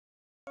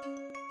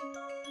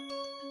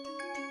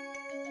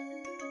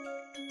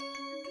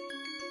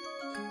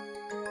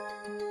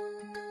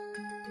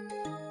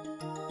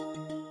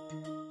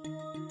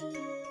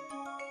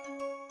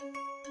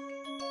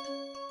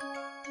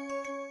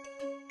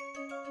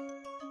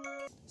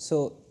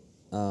So,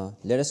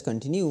 let us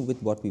continue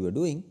with what we were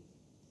doing.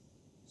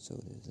 So,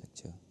 this is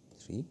lecture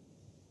 3.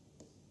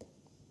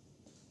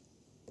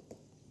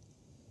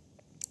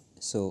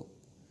 So,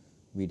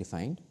 we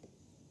defined,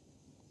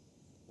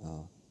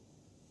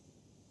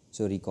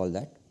 so recall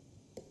that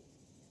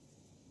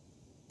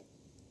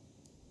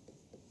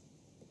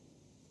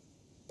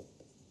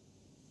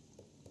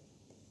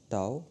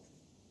tau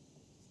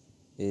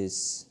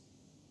is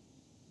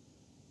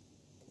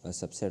a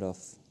subset of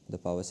the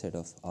power set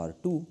of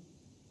R2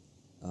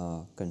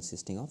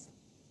 consisting of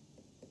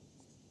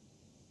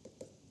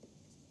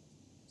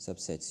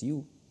subsets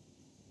U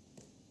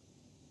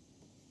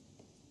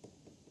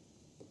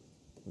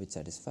which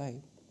satisfy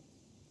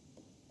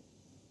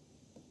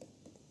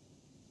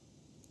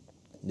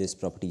this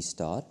property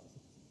star,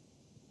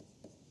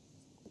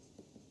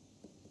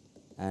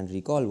 and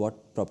recall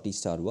what property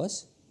star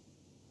was.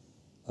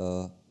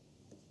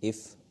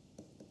 If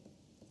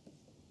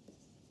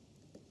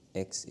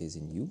x is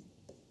in U,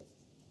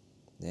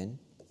 then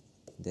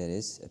there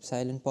is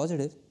epsilon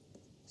positive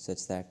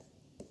such that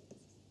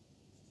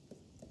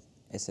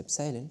S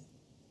epsilon,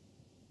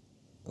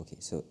 okay,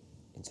 so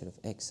instead of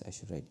x I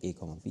should write a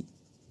comma b,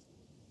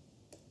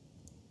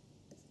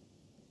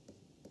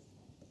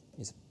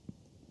 is a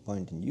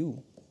point in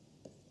U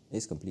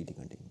is completely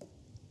contained.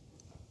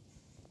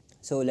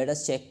 So, let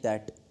us check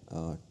that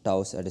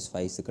tau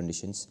satisfies the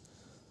conditions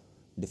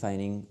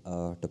defining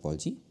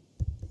topology.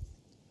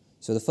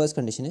 So, the first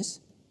condition is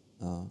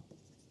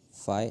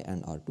phi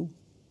and R2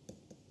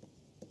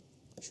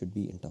 should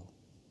be in tau.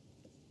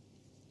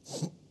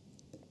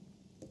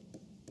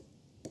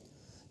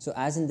 So,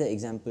 as in the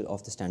example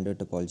of the standard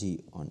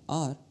topology on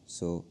R,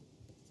 so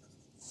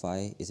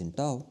phi is in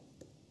tau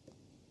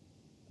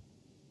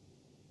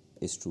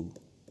is true,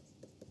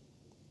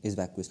 is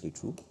vacuously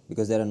true,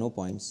 because there are no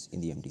points in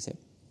the empty set.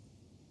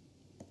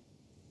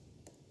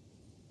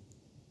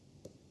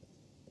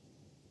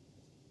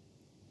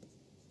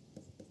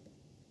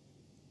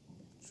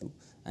 True.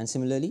 And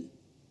similarly,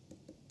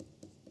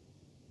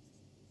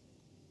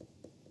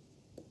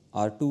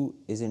 R2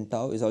 is in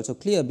tau is also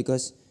clear,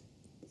 because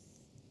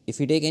if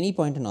we take any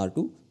point in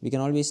R2, we can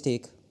always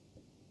take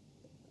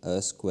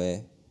a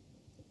square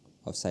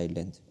of side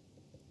length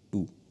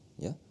 2,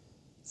 yeah,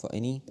 for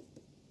any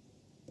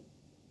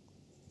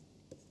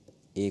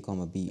a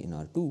comma b in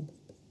R2,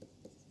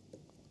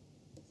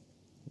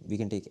 we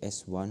can take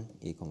S1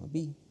 a comma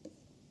b.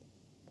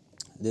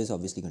 This is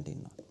obviously contained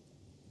in R.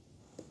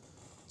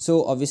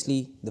 So,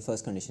 obviously, the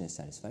first condition is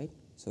satisfied.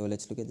 So, let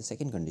us look at the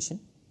second condition.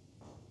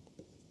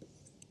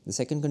 The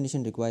second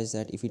condition requires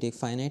that if we take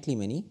finitely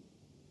many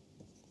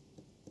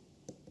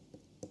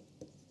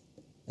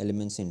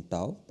elements in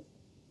tau,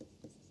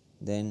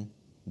 then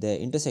their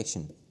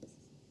intersection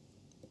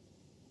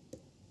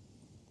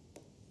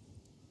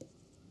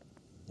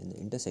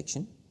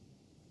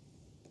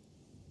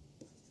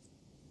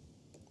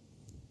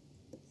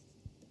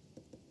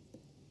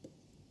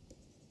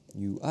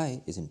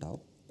ui is in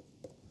tau.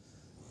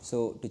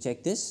 So, to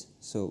check this,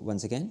 so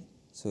once again,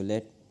 so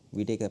let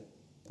we take a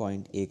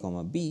point a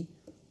comma b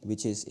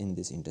which is in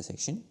this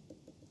intersection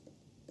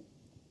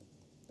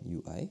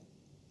ui,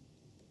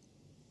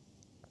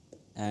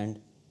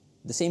 and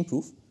the same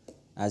proof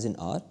as in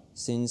R,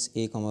 since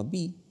a comma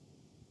b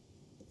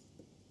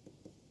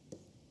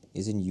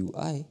is in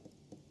ui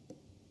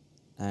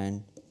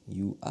and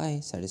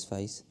ui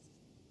satisfies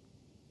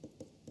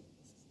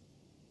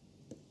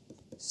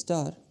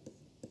star,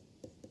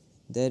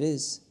 there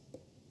is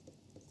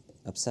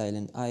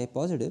epsilon I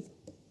positive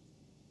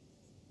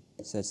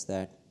such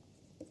that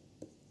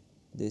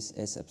this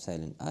S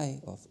epsilon I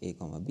of a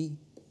comma b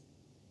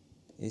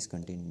is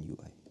contained in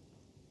ui,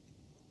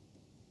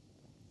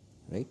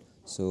 right.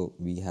 So,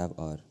 we have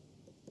our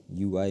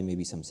ui may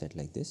be some set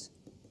like this,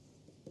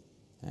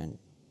 and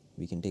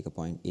we can take a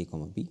point a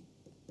comma b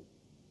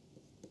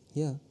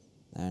here,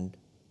 and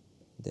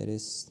there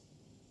is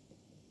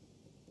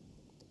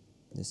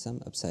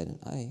some epsilon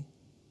I,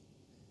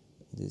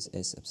 this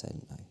S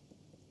epsilon I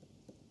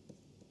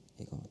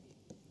a comma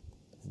b,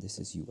 and this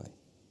is ui,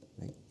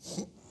 right.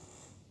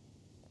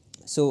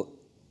 So,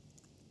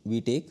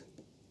 we take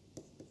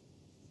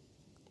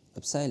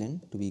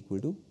epsilon to be equal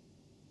to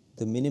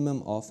the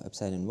minimum of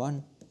epsilon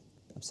 1,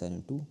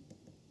 epsilon 2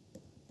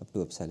 up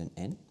to epsilon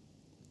n,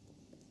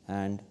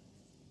 and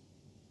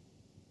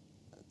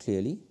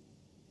clearly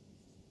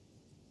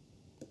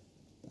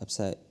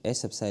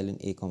S epsilon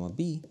a comma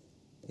b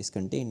is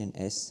contained in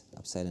S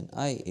epsilon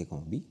I a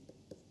comma b,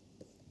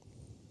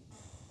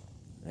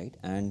 right.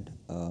 And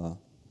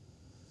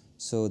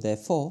so,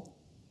 therefore,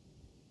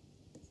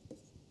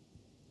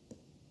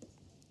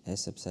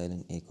 S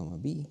epsilon a comma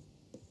b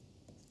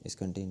is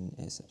contained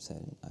in S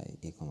epsilon I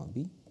a comma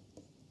b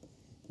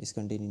is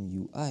contained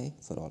in ui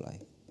for all I.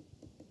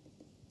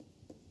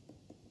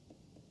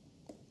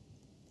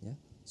 Yeah.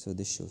 So,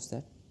 this shows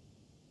that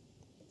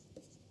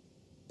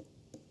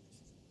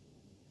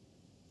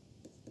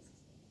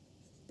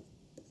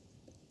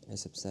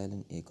S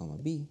epsilon a comma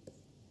b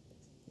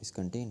is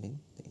contained in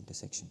the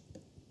intersection.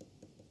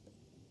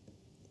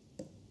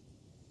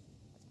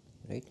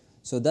 right?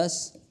 So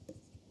thus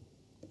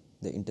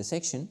the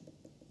intersection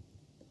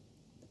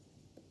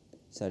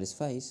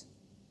satisfies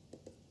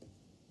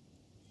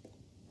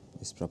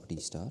this property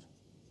star,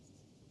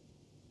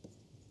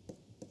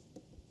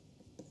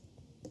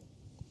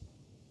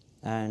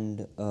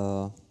 and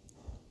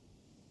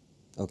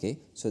okay,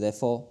 so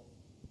therefore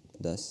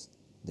thus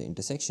the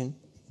intersection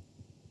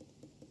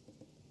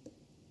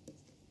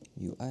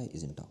ui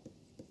is in tau.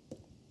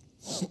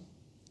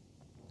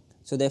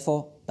 So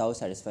therefore tau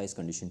satisfies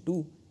condition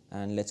 2,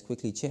 and let's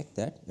quickly check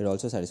that it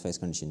also satisfies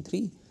condition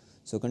 3.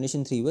 So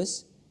condition 3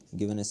 was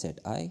given a set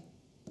I,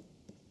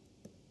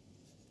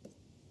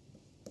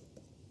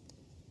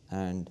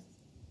 and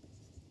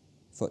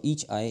for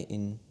each I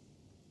in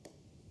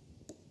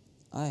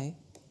I,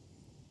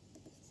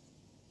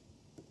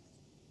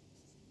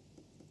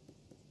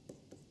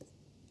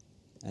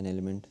 an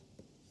element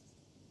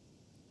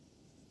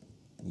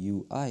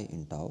ui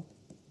in tau,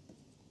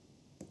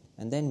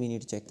 and then we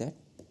need to check that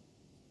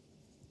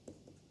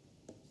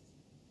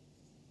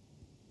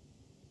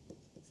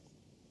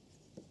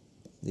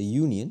the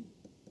union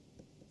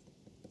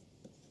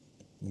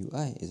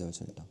ui is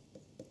also in tau.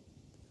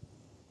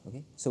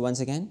 Okay, so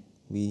once again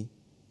we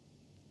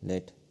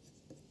let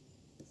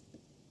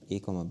a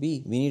comma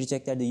b, we need to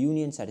check that the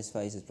union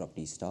satisfies this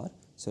property star.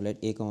 So let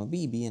a comma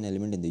b be an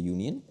element in the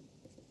union,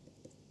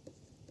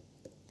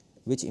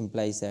 which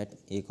implies that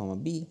a comma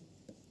b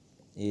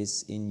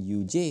is in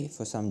uj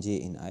for some j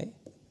in I,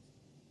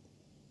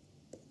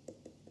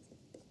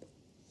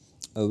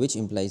 which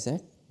implies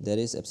that there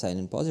is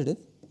epsilon positive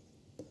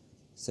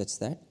such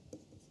that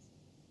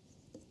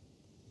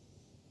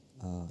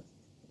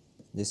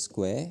this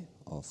square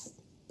of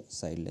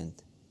side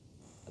length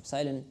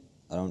epsilon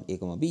around a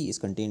comma b is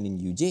contained in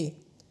uj,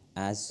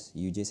 as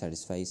uj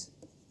satisfies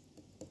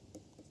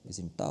is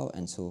in tau,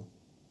 and so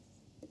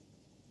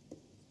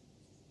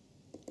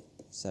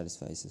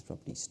satisfies this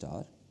property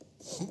star,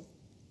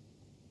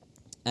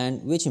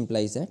 and which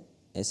implies that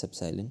S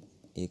epsilon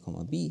a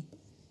comma b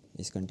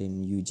is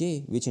contained in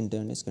uj, which in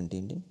turn is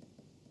contained in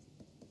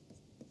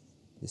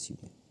this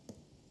union,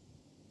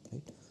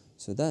 right?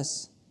 So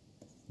thus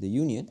the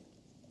union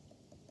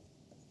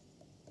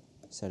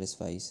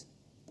satisfies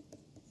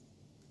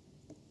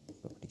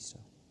property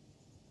star,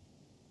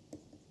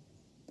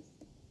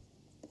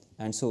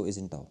 and so is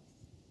in tau.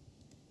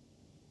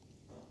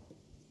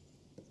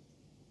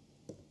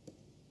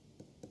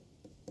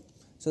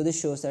 So this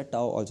shows that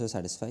tau also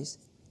satisfies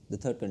the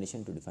third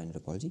condition to define a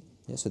topology.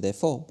 Yeah, so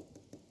therefore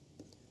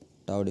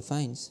tau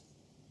defines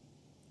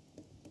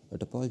a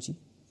topology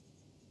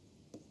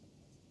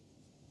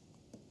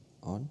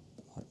on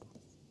R2.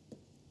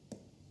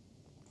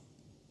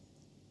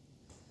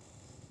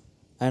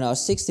 And our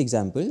sixth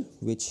example,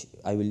 which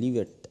I will leave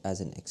it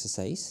as an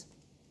exercise,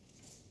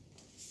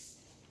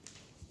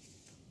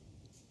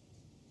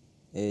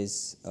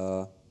 is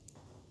the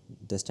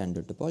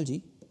standard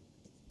topology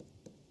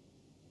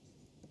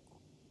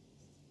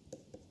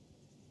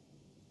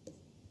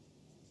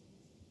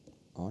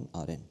on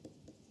Rn.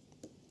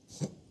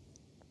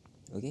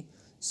 Okay,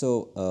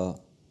 so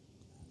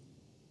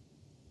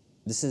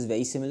this is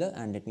very similar,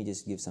 and let me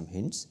just give some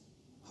hints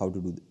how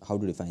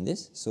to define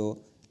this.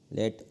 So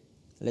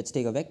let's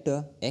take a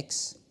vector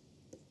x.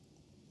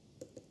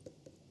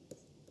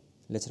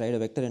 Let's write a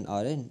vector in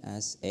Rn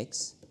as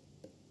x.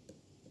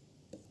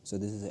 So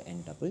this is an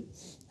n tuple,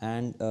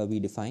 and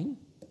we define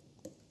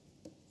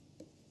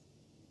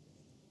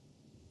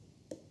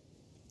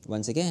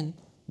once again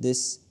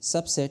this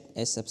subset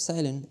S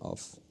epsilon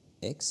of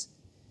x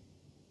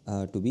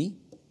to be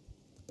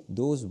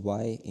those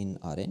y in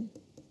Rn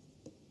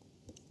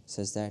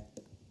such that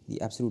the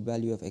absolute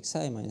value of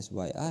xi minus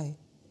yi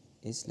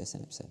is less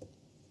than epsilon.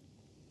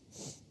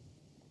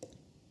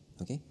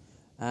 Okay,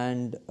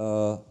 and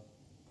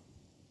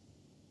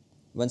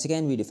once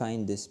again we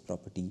define this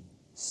property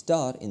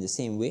star in the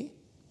same way.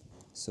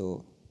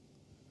 So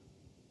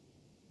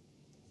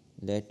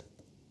let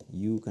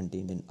u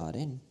contained in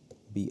Rn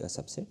be a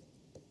subset.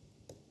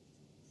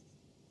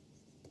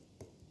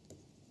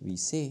 We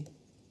say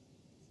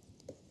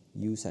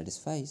u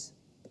satisfies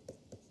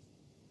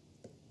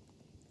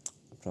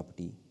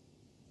property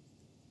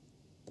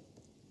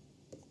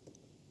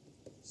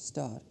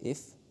star if,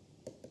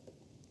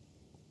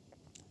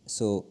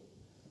 so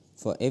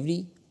for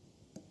every,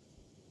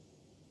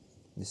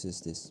 this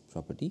is this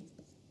property,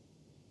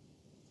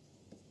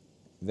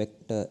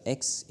 vector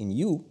x in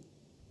u,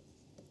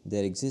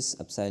 there exists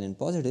epsilon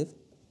positive,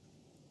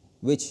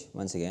 which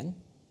once again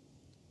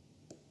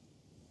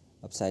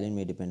epsilon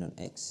may depend on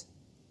x,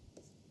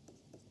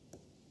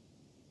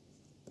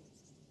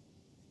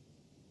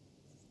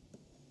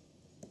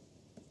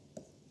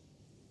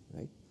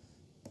 right,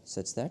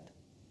 such that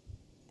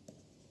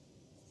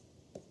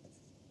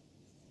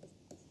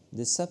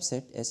this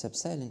subset S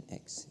epsilon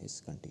x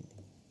is contained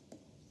in,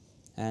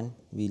 and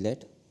we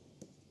let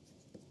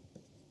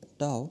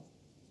tau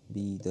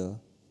be the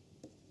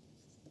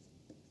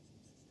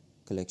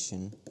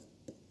collection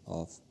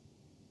of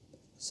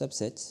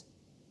subsets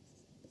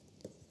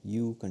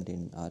u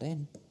contained in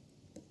Rn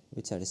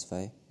which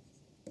satisfy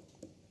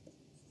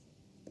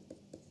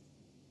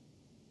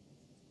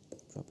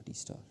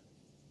star.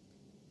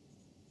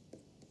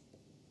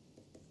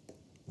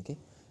 Okay,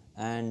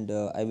 and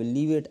I will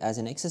leave it as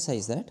an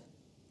exercise that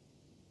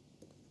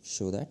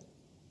show that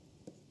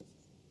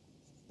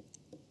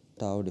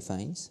tau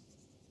defines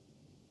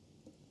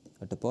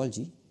a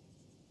topology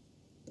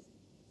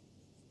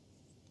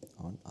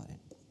on Rn.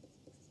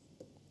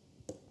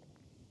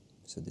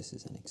 So this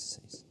is an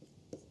exercise.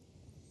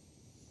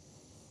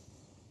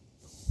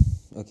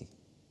 Okay,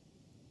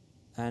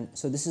 and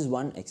so this is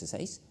one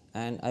exercise,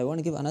 and I want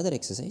to give another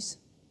exercise.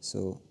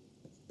 So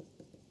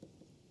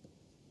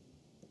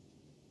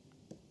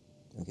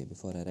okay,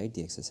 before I write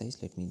the exercise,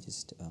 let me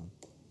just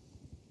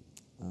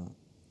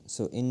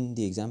so in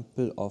the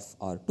example of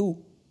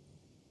R2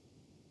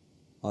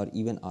 or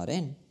even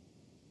Rn,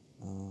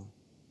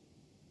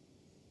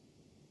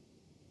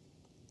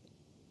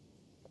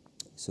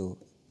 so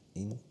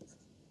in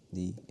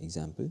the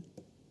example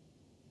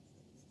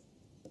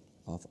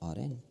of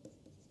Rn,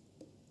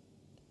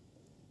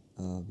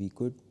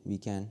 we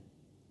can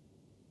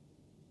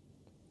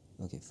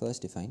okay,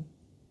 first define.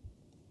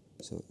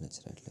 So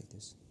let's write like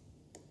this.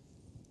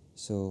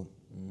 So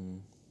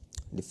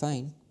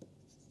define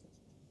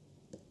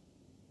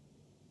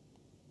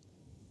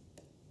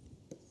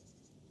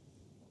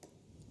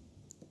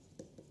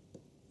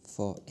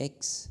for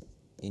x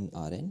in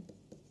Rn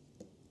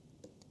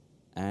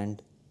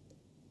and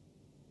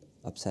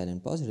epsilon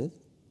positive,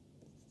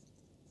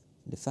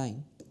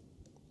 define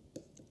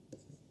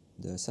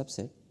the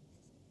subset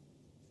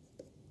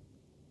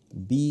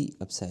b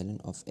epsilon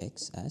of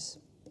x as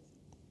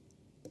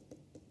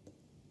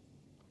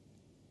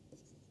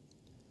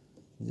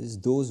this is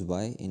those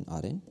y in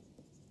Rn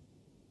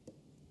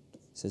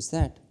such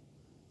that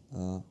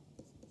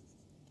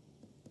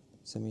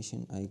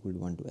summation I equal to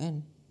 1 to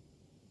n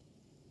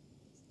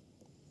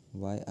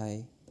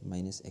yi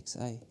minus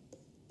xi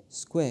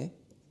square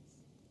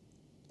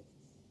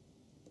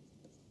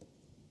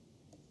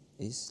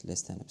is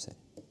less than epsilon.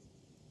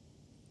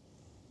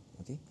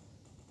 Okay,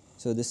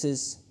 so this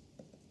is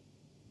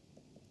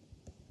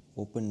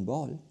open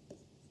ball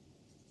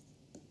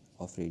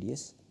of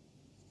radius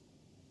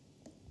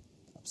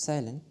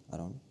epsilon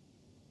around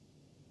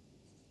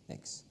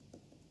x.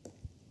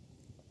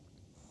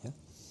 Yeah,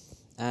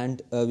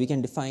 and we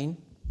can define.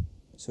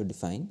 So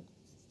define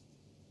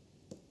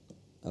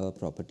a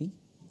property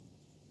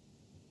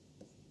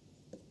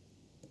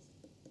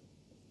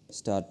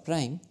star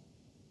prime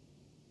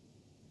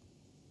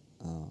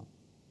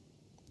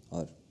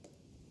or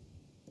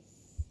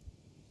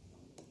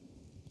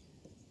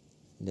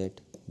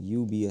let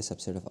U be a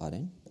subset of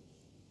Rn.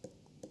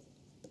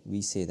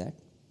 We say that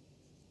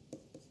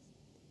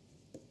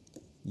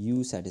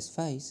U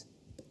satisfies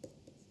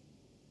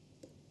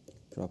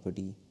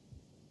property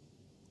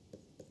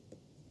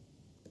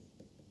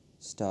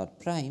star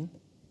prime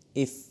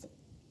if,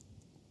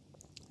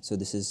 so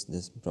this is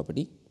this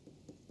property,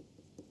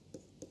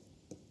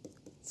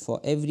 for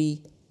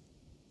every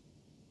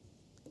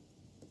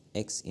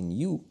x in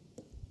U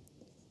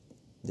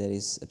there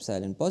is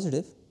epsilon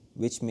positive,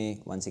 which may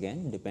once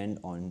again depend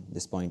on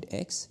this point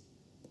x,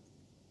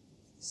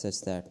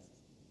 such that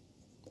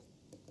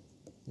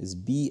this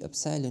b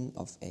epsilon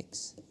of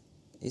x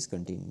is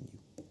contained in U.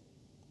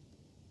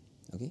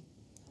 Okay,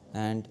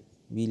 and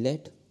we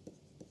let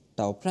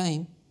tau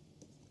prime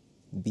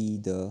be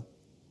the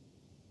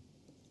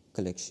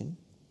collection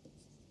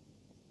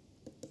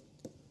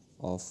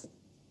of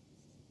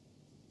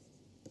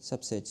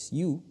subsets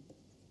U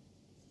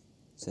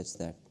such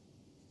that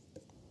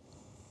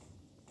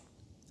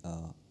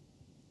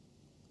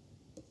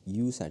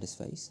U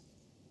satisfies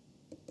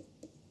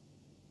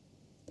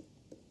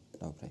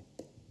tau prime.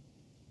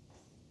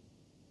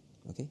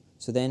 Okay,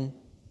 so then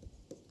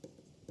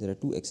there are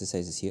two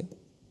exercises here.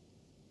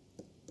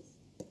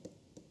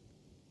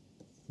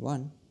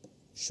 One,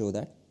 show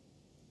that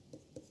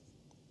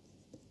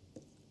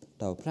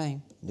tau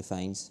prime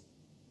defines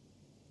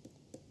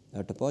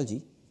a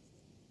topology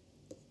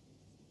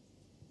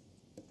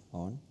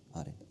on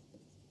Rn,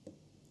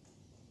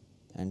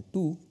 and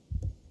two,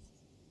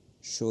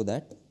 show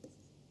that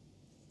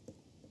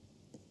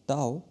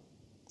tau,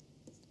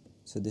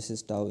 so this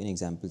is tau in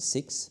example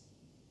 6.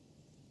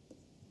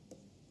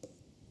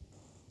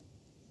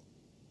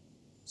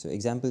 So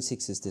example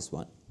 6 is this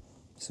one.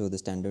 So the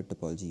standard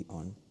topology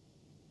on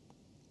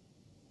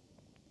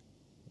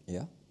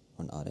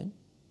on Rn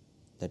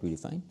that we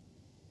define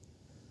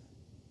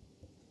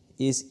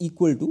is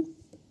equal to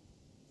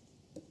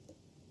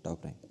tau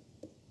prime.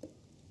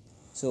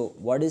 So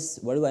what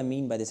do I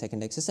mean by the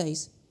second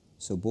exercise?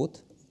 So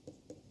both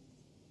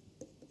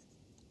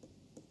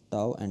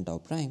tau and tau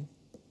prime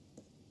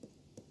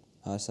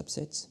are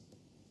subsets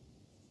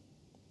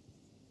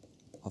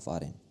of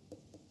Rn.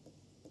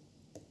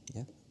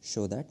 Yeah,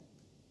 show that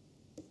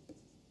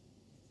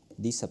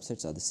these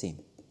subsets are the same.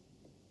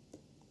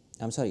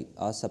 I'm sorry,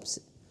 are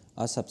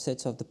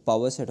subsets of the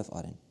power set of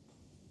Rn.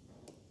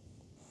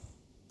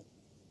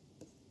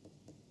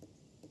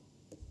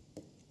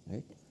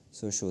 Right?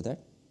 So show that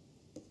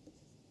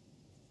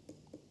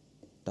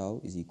tau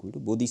is equal to,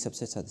 both these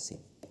subsets are the same.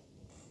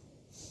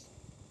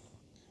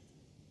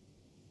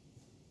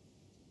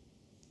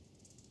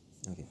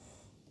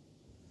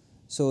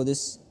 So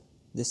this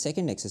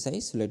second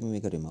exercise, so let me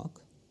make a remark.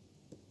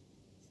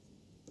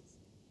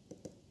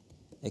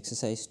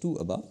 Exercise 2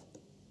 above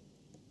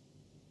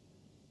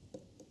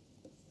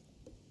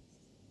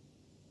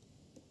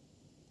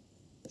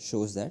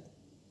shows that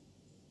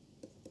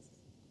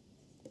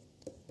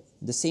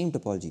the same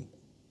topology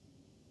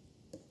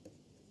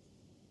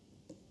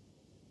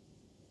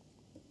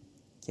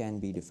can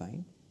be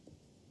defined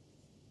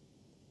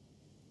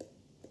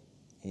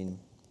in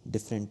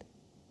different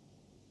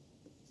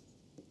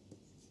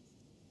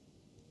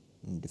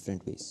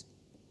ways.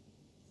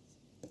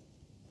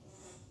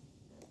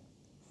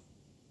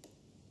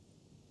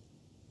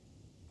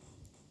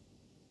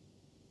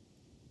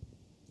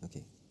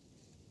 Okay.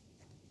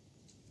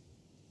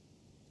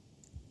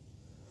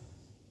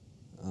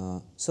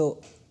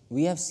 So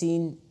we have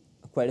seen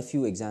quite a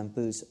few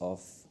examples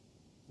of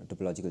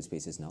topological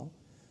spaces now,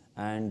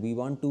 and we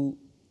want to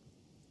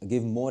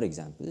give more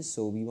examples.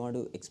 So we want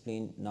to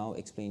explain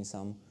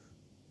some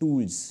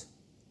tools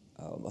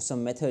or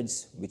some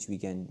methods which we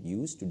can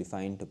use to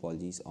define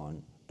topologies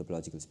on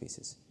topological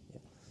spaces. Yeah.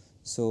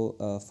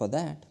 So for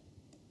that,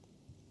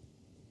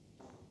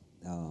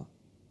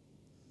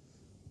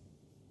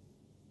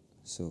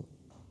 so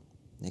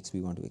next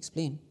we want to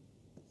explain.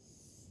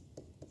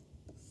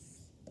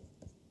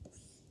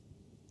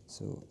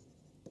 So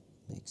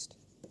next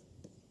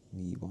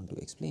we want to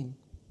explain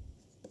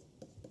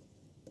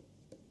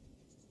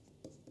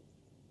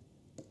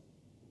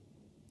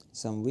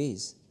some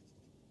ways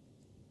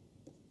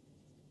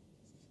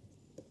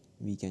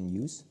we can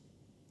use,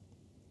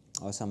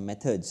 or some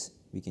methods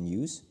we can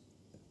use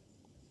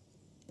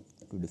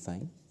to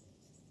define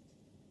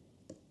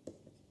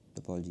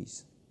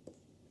topologies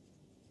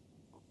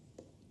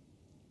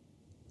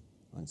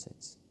on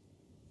sets.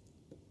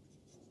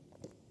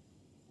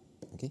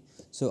 Okay.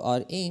 So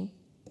our aim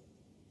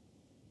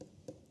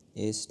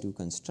is to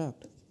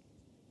construct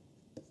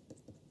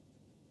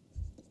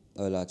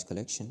a large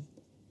collection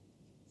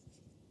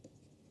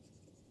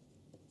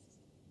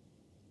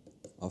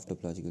of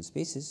topological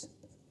spaces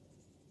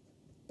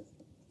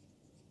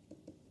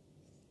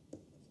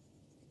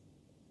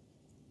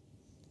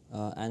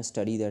and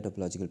study their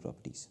topological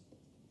properties.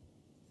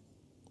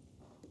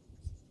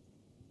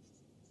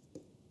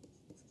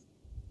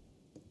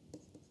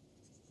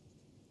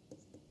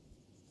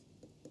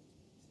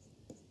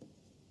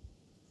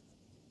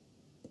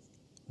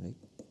 Right.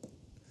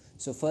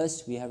 So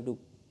first we have to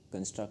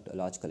construct a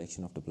large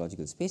collection of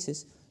topological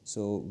spaces.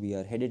 So we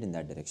are headed in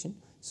that direction.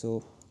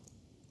 So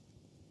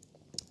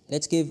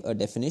let's give a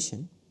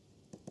definition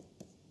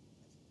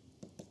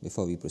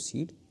before we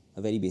proceed,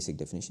 a very basic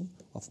definition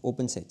of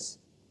open sets.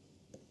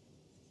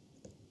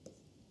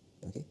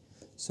 Okay.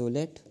 So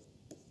let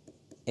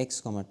x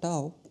comma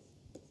tau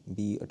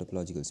be a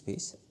topological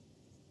space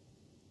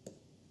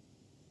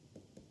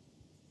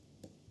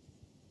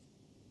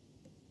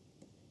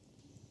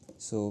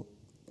so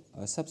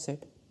a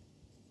subset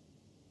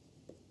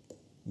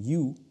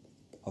U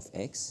of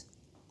x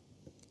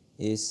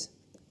is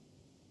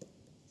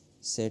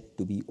said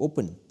to be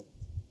open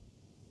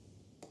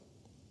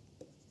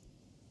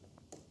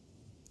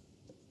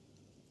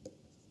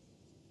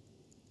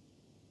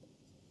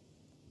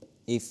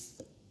if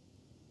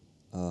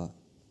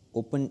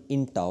open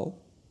in tau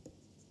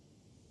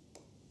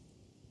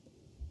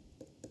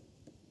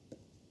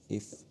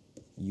if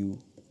U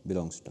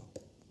belongs to tau.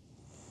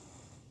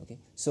 Okay.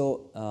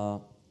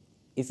 So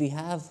if we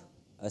have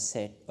a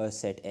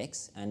set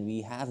x and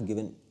we have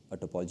given a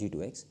topology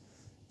to x,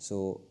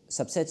 so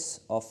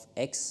subsets of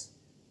x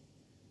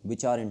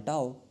which are in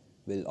tau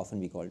will often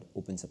be called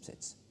open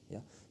subsets. Yeah.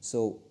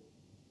 So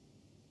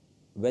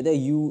whether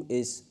U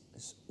is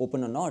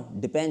open or not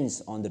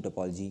depends on the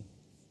topology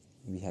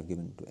we have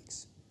given to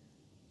x.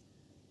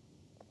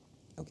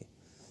 Okay.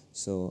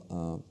 So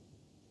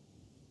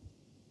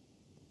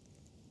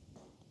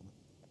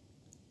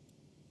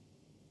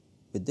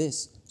with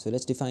this, so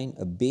let's define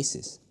a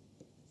basis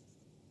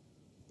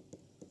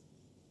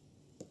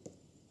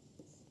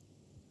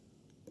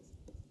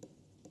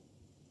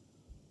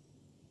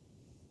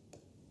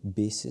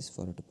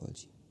for a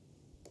topology.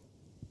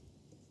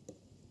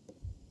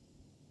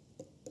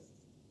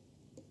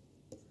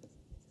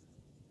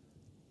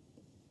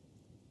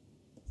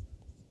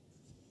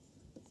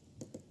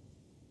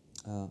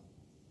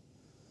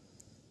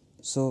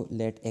 So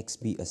let x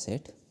be a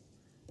set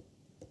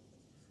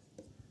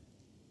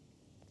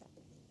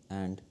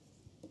and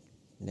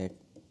let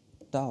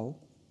tau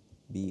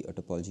be a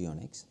topology on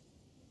x.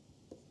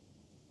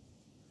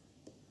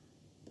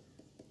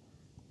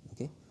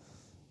 Okay.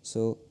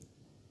 So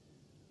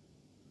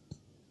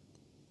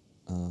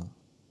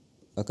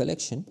a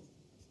collection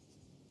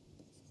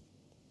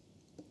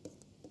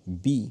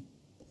B,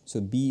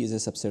 so B is a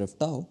subset of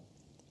tau,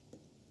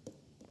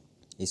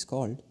 is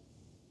called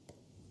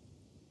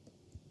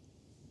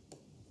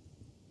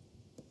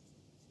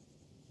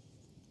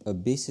a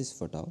basis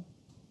for tau.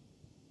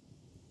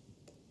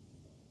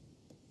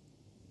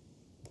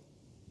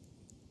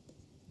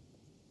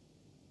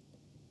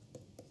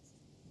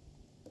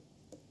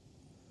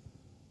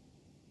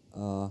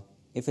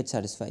 if it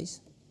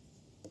satisfies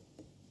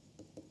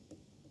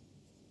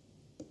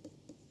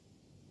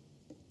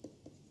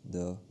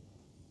the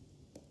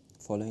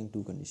following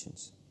two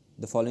conditions,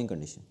 the following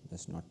condition,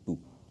 that's not two.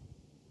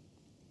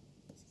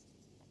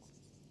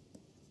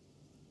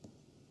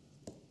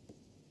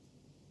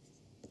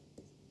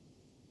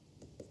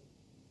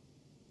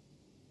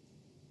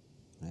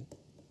 Right.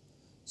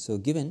 So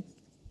given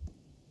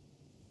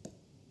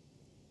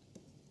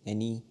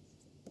any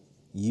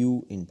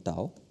u in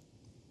tau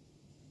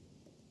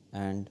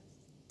and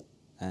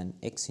an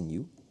x in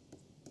u,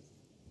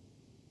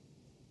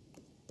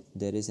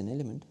 there is an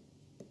element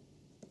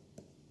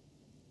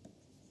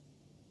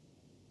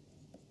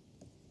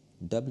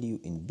w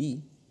in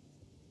B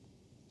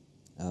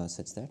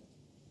such that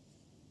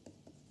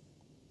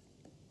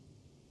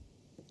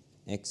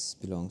x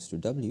belongs to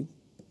w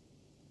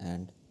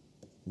and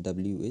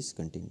w is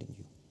contained in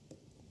u.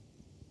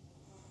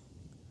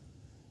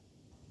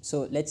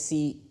 So let's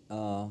see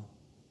an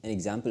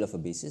example of a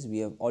basis. We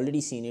have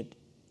already seen it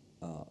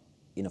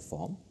in a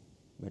form,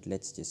 but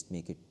let's just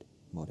make it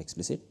more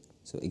explicit.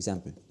 So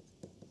example,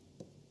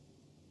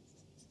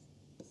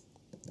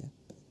 yeah.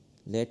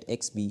 Let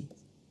x be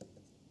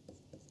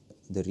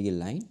the real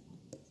line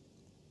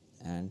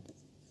and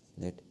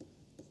let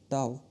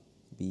tau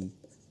be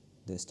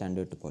the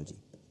standard topology.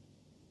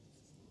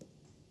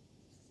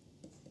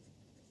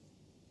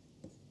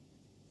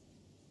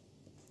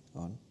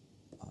 On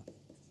R.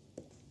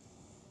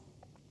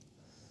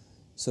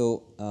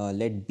 So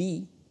let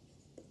B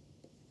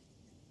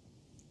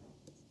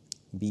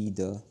be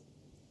the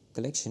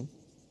collection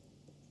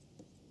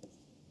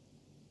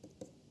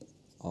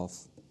of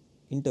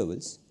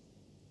intervals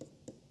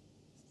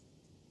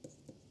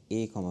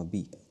a comma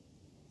b.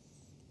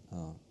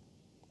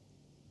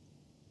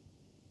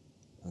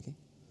 Okay.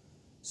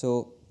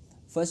 So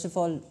first of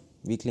all,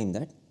 we claim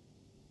that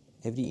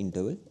every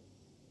interval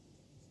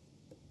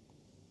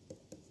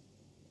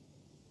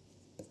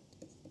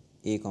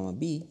a comma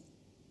b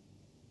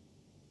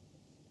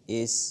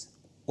is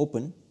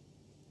open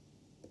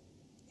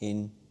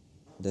in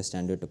the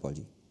standard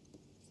topology.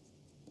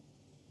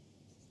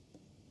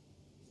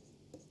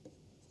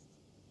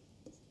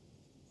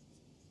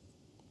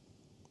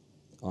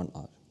 On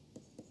R.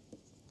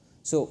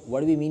 So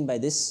what do we mean by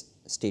this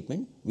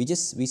statement? We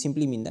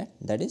simply mean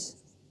that is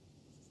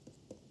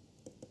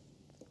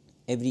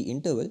every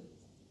interval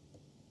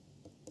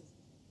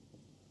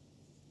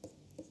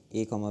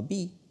a comma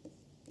b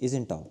is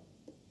in tau.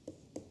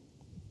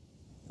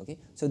 Okay.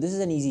 So this is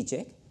an easy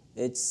check.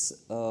 It's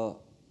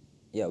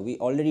yeah, we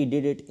already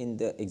did it in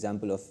the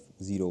example of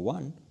 0,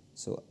 1.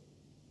 So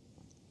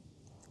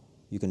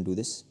you can do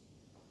this.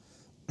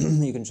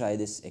 You can try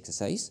this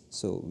exercise.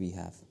 So we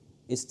have,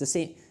 it's the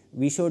same.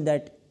 We showed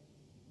that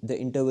the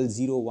interval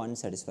 0, 1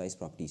 satisfies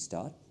property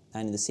star,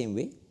 and in the same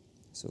way,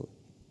 so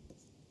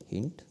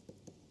hint,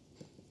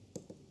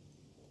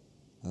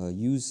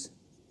 use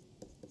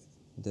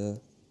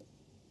the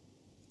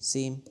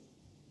same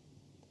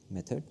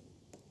method,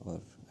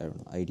 or I don't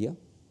know, idea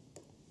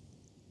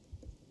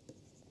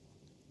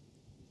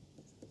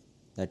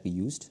that we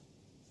used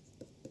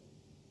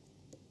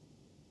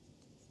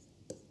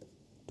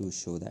to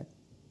show that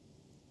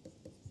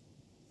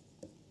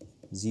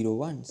 0,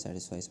 1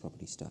 satisfies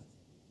property star.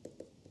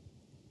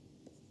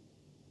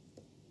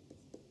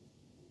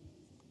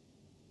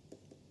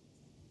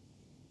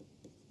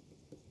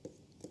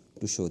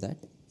 To show that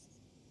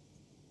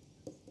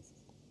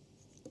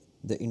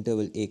the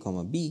interval a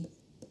comma b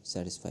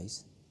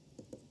satisfies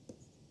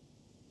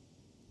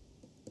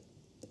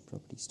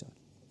property star.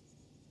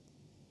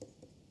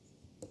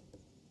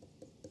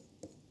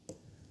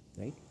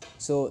 Right.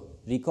 So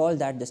recall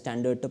that the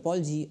standard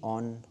topology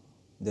on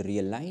the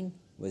real line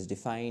was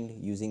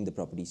defined using the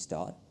property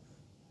star,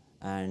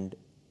 and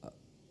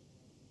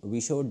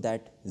we showed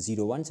that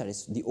 0, 1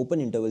 the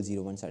open interval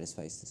 0, 1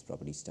 satisfies this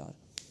property star.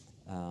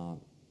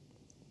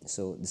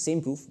 So the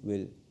same proof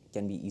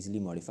can be easily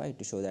modified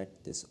to show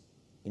that this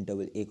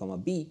interval a comma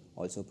b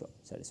also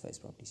satisfies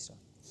property star.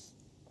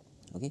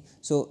 Okay.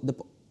 So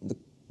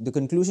the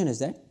conclusion is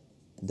that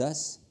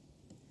thus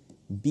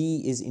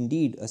b is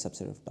indeed a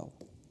subset of tau.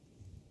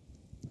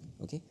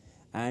 Okay.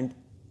 And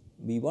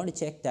we want to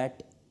check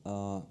that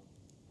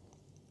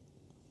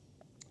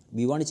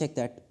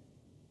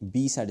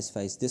b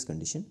satisfies this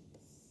condition,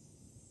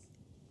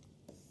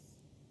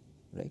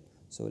 right?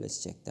 So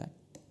let's check that.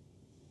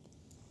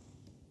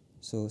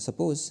 So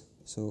suppose,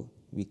 so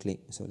we claim,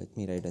 so let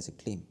me write as a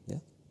claim, yeah.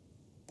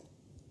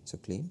 So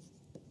claim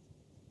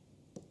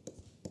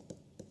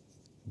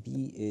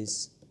b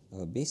is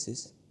a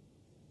basis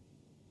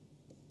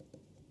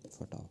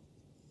for tau.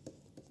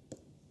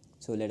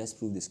 So let us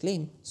prove this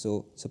claim.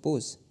 So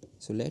suppose,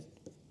 so let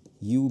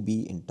u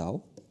be in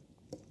tau,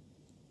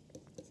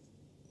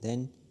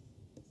 then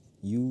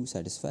u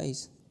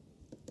satisfies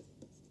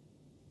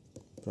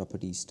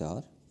property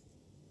star,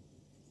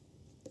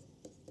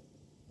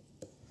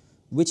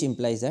 which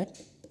implies that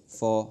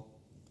for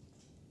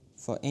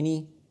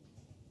any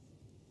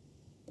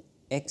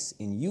x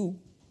in u,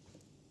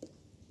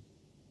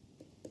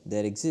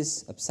 there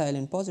exists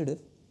epsilon positive,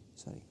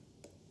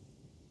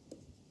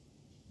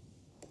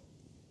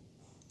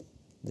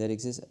 there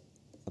exists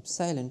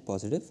epsilon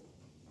positive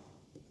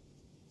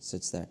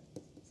such that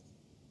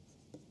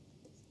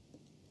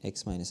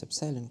x minus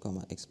epsilon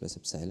comma x plus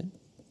epsilon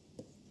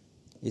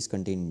is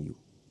contained in U,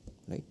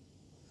 right.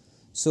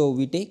 So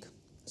we take,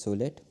 so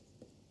let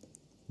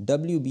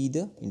W be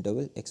the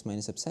interval x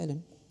minus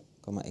epsilon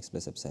comma x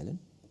plus epsilon,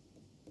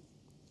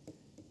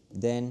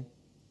 then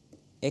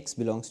x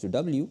belongs to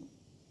W.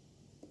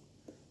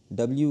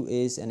 W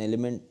is an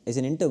element, is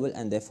an interval,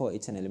 and therefore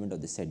it's an element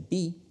of the set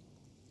B,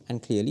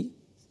 and clearly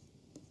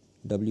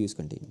W is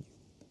contained in U,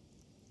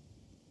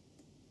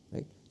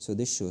 right. So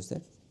this shows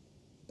that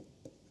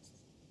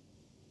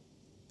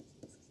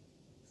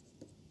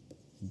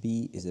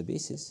B is a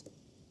basis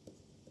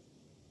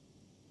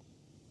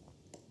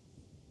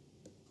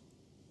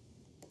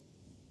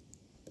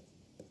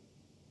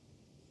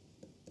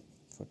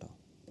for tau.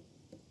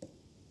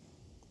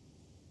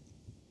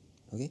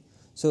 Okay.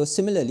 So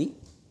similarly,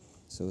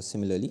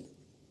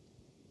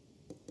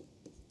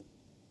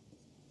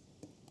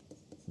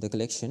 the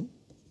collection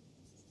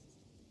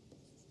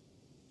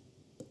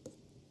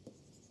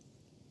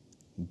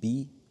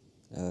B,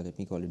 let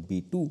me call it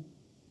B2,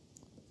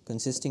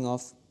 consisting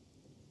of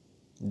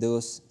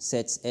those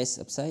sets S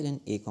epsilon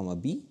A comma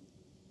B,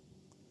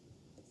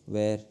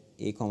 where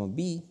A comma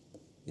B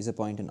is a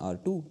point in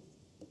R2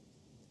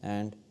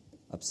 and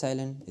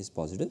epsilon is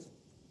positive,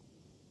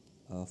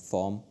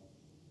 forms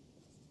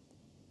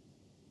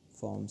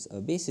a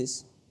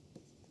basis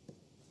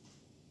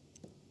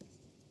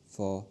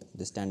for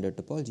the standard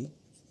topology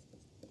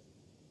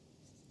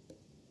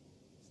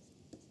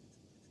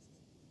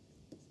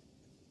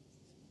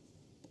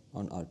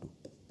on R2.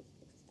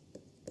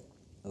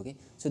 Okay.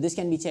 So this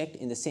can be checked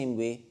in the same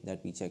way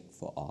that we checked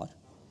for R,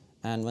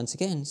 and once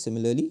again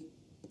similarly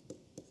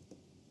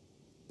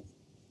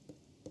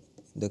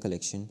the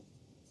collection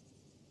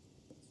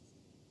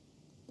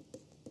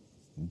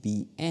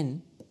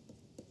Bn,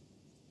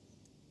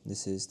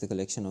 this is the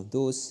collection of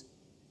those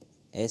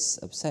S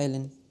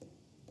epsilon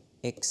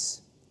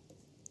x,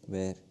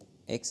 where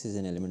x is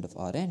an element of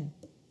Rn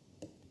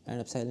and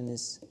epsilon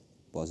is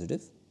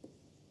positive,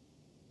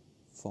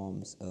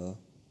 forms a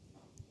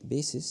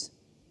basis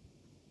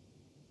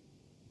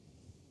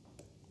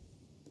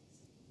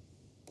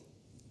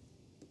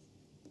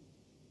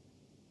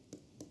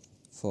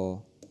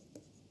for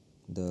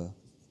the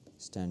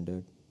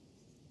standard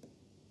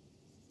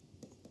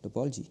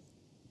topology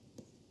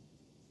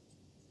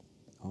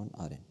on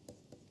Rn.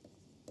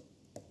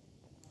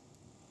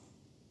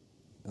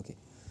 Okay.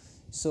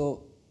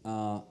 So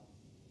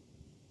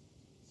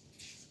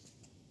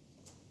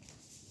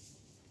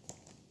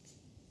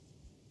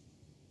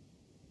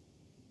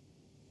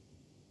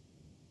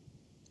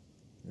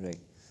right.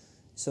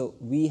 So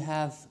we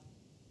have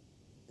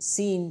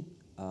seen,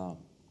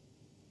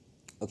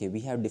 okay, we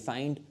have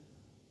defined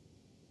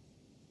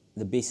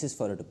the basis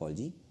for a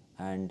topology,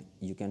 and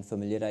you can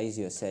familiarize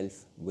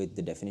yourself with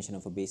the definition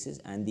of a basis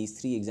and these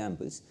three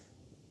examples,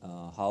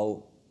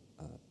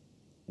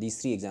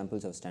 these three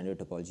examples of standard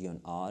topology on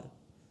R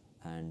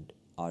and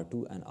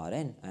R2 and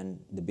Rn and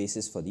the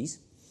basis for these.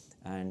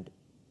 And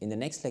in the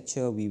next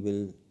lecture we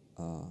will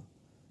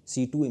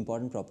see two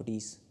important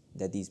properties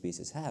that these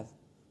bases have,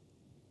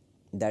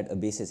 that a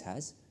basis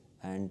has,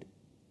 and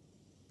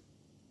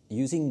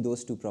using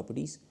those two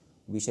properties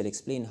we shall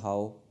explain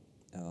how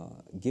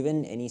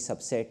given any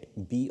subset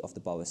B of the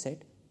power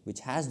set which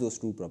has those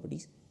two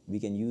properties, we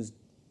can use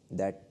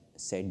that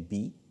set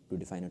B to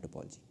define a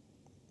topology.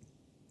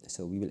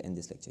 So we will end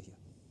this lecture here.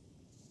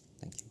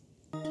 Thank you.